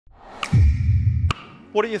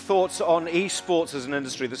What are your thoughts on esports as an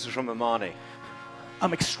industry? This is from Amani.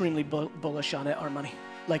 I'm extremely bullish on it, our money.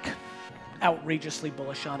 Like, outrageously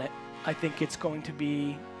bullish on it. I think it's going to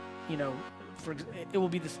be, you know, it will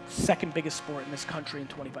be the second biggest sport in this country in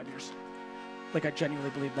 25 years. Like, I genuinely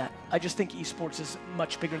believe that. I just think esports is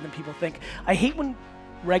much bigger than people think. I hate when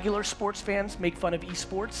regular sports fans make fun of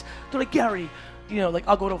esports. They're like, Gary, you know, like,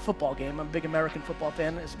 I'll go to a football game. I'm a big American football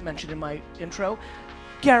fan, as mentioned in my intro.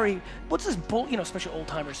 Gary, what's this you know, especially old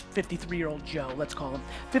timers, 53-year-old Joe, let's call him.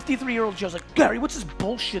 53-year-old Joe's like, Gary, what's this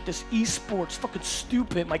bullshit, this esports, fucking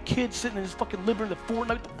stupid. My kid's sitting in his fucking living room, the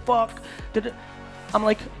Fortnite, what the fuck? I'm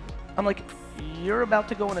like, you're about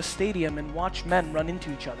to go in a stadium and watch men run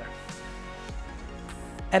into each other.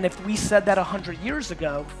 And if we said that 100 years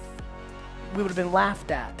ago, we would have been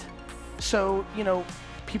laughed at. So, you know,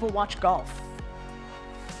 people watch golf.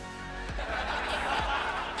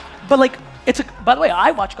 But like, by the way,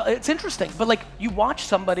 I watch golf. It's interesting, but like, you watch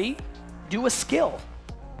somebody do a skill.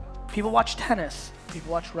 People watch tennis.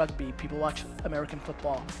 People watch rugby. People watch American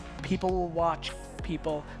football. People will watch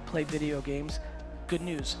people play video games. Good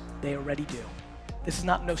news, they already do. This is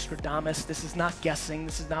not Nostradamus. This is not guessing.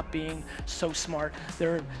 This is not being so smart.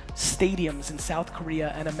 There are stadiums in South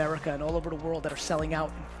Korea and America and all over the world that are selling out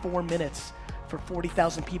in 4 minutes for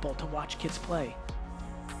 40,000 people to watch kids play.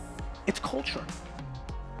 It's culture.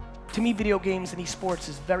 To me, video games and esports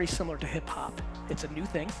is very similar to hip hop. It's a new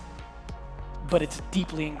thing, but it's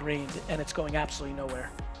deeply ingrained and it's going absolutely nowhere.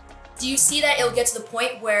 Do you see that it'll get to the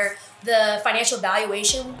point where the financial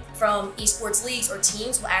valuation from esports leagues or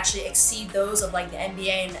teams will actually exceed those of like the NBA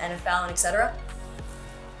and the NFL and et cetera?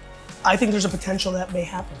 I think there's a potential that may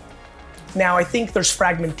happen. Now, I think there's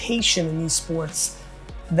fragmentation in esports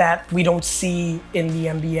that we don't see in the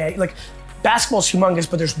NBA. Like, basketball's humongous,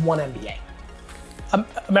 but there's one NBA.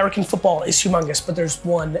 American football is humongous, but there's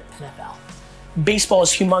one NFL. Baseball is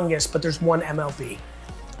humongous, but there's one MLB.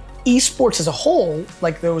 Esports as a whole,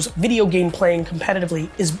 like those video game playing competitively,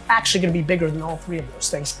 is actually gonna be bigger than all three of those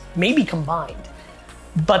things, maybe combined.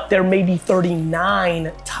 But there may be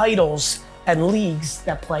 39 titles and leagues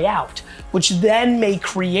that play out, which then may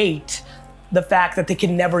create the fact that they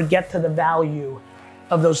can never get to the value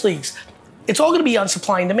of those leagues. It's all gonna be on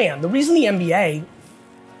supply and demand. The reason the NBA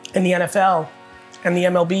and the NFL and the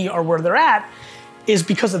MLB are where they're at is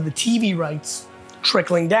because of the TV rights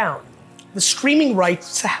trickling down. The streaming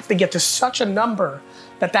rights have to get to such a number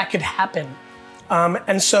that that could happen.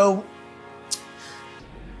 And so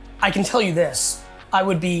I can tell you this, I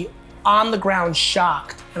would be on the ground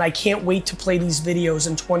shocked, and I can't wait to play these videos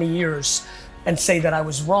in 20 years and say that I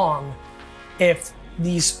was wrong if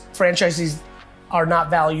these franchises are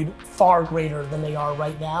not valued far greater than they are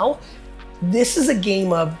right now. This is a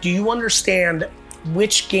game of, do you understand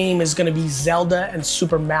which game is gonna be Zelda and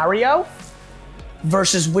Super Mario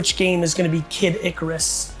versus which game is gonna be Kid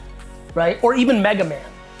Icarus, right? Or even Mega Man.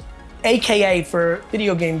 AKA, for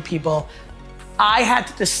video game people, I had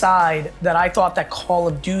to decide that I thought that Call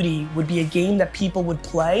of Duty would be a game that people would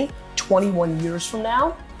play 21 years from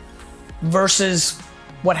now versus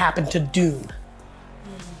what happened to Doom.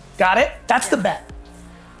 Got it? That's the bet.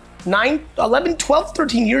 9, 11, 12,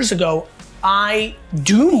 13 years ago,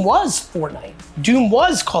 Doom was Fortnite. Doom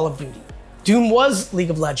was Call of Duty. Doom was League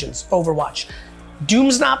of Legends, Overwatch.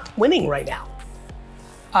 Doom's not winning right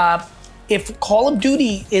now. If Call of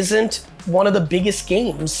Duty isn't one of the biggest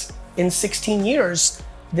games in 16 years,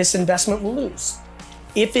 this investment will lose.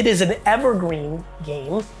 If it is an evergreen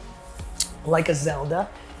game, like a Zelda,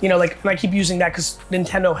 you know, like, and I keep using that because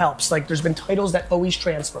Nintendo helps. Like, there's been titles that always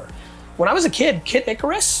transfer. When I was a kid, Kid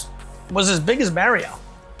Icarus was as big as Mario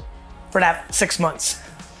for that 6 months.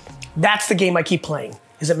 That's the game I keep playing.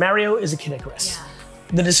 Is it Mario? Is it Kid Icarus? Yeah.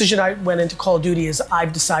 The decision I went into Call of Duty is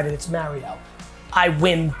I've decided it's Mario. I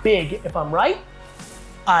win big if I'm right.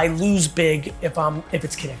 I lose big if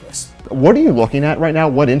it's Kid Icarus. What are you looking at right now?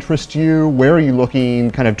 What interests you? Where are you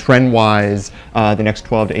looking kind of trend-wise the next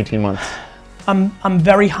 12 to 18 months? I'm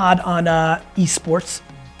very hot on esports.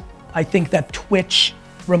 I think that Twitch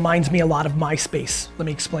reminds me a lot of MySpace. Let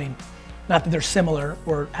me explain. Not that they're similar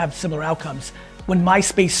or have similar outcomes. When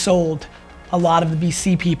MySpace sold, a lot of the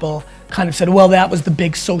VC people kind of said, well, that was the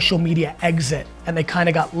big social media exit. And they kind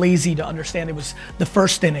of got lazy to understand it was the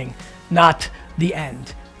first inning, not the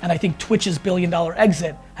end. And I think Twitch's $1 billion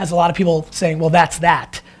exit has a lot of people saying, well, that's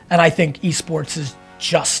that. And I think esports is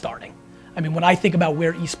just starting. I mean, when I think about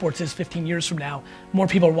where esports is 15 years from now, more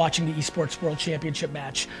people are watching the esports world championship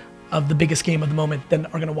match of the biggest game of the moment than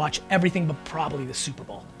are gonna watch everything but probably the Super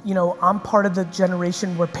Bowl. You know, I'm part of the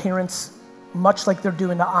generation where parents much like they're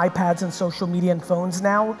doing to iPads and social media and phones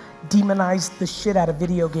now, demonized the shit out of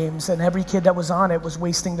video games, and every kid that was on it was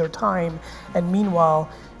wasting their time. And meanwhile,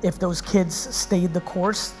 if those kids stayed the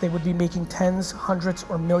course, they would be making tens, hundreds,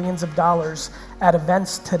 or millions of dollars at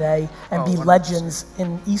events today and be 100%. legends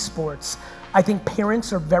in esports. I think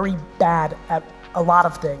parents are very bad at a lot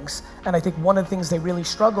of things, and I think one of the things they really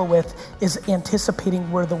struggle with is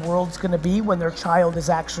anticipating where the world's gonna be when their child is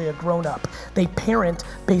actually a grown-up. They parent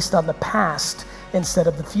based on the past instead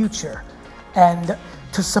of the future. And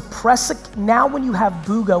to suppress it, now when you have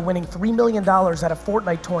Booga winning $3 million at a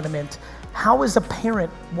Fortnite tournament, how is a parent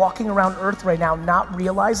walking around Earth right now not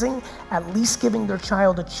realizing at least giving their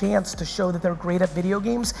child a chance to show that they're great at video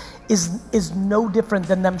games is no different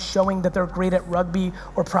than them showing that they're great at rugby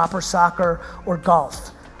or proper soccer or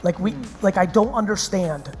golf. Like I don't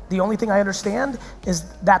understand. The only thing I understand is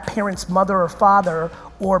that parent's mother or father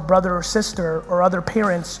or brother or sister or other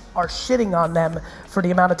parents are shitting on them for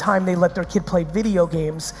the amount of time they let their kid play video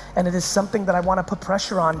games, and it is something that I want to put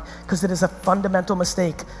pressure on because it is a fundamental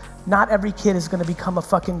mistake. Not every kid is gonna become a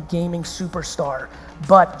fucking gaming superstar,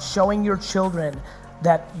 but showing your children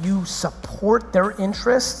that you support their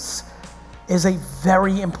interests is a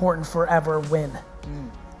very important forever win.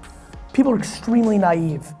 People are extremely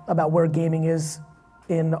naive about where gaming is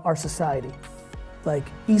in our society. Like,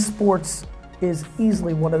 esports is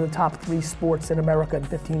easily one of the top 3 sports in America in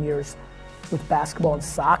 15 years, with basketball and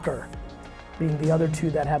soccer being the other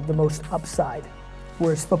 2 that have the most upside,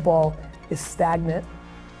 whereas football is stagnant,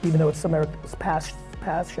 even though it's America's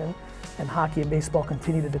passion, and hockey and baseball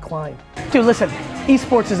continue to decline. Dude, listen,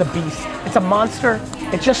 esports is a beast. It's a monster.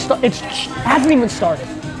 It hasn't even started.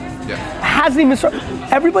 Yeah. Hasn't even started.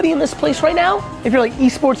 Everybody in this place right now, if you're like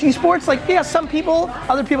esports, like, yeah, some people,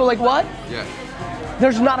 other people are like, what? Yeah.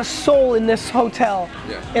 There's not a soul in this hotel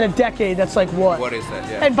Yeah. in a decade that's like, what? What is that?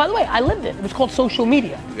 Yeah. And by the way, I lived it. It was called social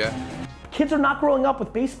media. Yeah. Kids are not growing up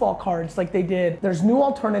with baseball cards like they did. There's new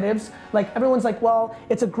alternatives. Like, everyone's like, well,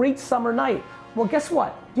 it's a great summer night. Well, guess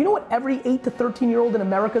what? Do you know what every 8 to 13-year-old in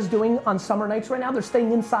America is doing on summer nights right now? They're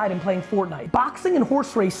staying inside and playing Fortnite. Boxing and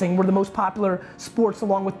horse racing were the most popular sports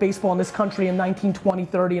along with baseball in this country in 1920,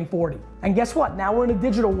 30, and 40. And guess what? Now we're in a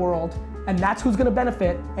digital world, and that's who's gonna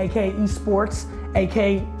benefit, aka esports,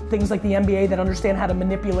 aka things like the NBA that understand how to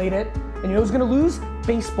manipulate it. And you know who's gonna lose?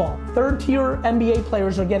 Baseball. Third-tier NBA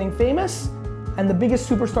players are getting famous, and the biggest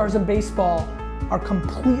superstars in baseball are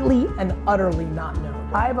completely and utterly not known.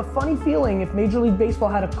 I have a funny feeling if Major League Baseball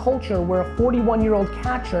had a culture where a 41-year-old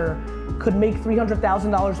catcher could make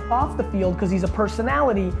 $300,000 off the field because he's a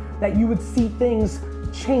personality, that you would see things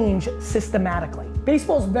change systematically.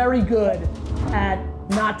 Baseball's very good at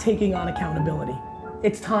not taking on accountability.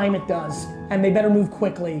 It's time it does, and they better move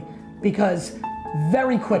quickly, because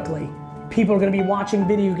very quickly people are gonna be watching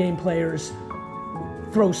video game players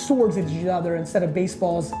throw swords at each other instead of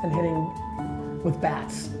baseballs and hitting with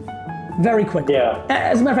bats. Very quickly. Yeah.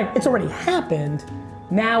 As a matter of fact, it's already happened.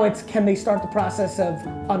 Now it's, can they start the process of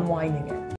unwinding it?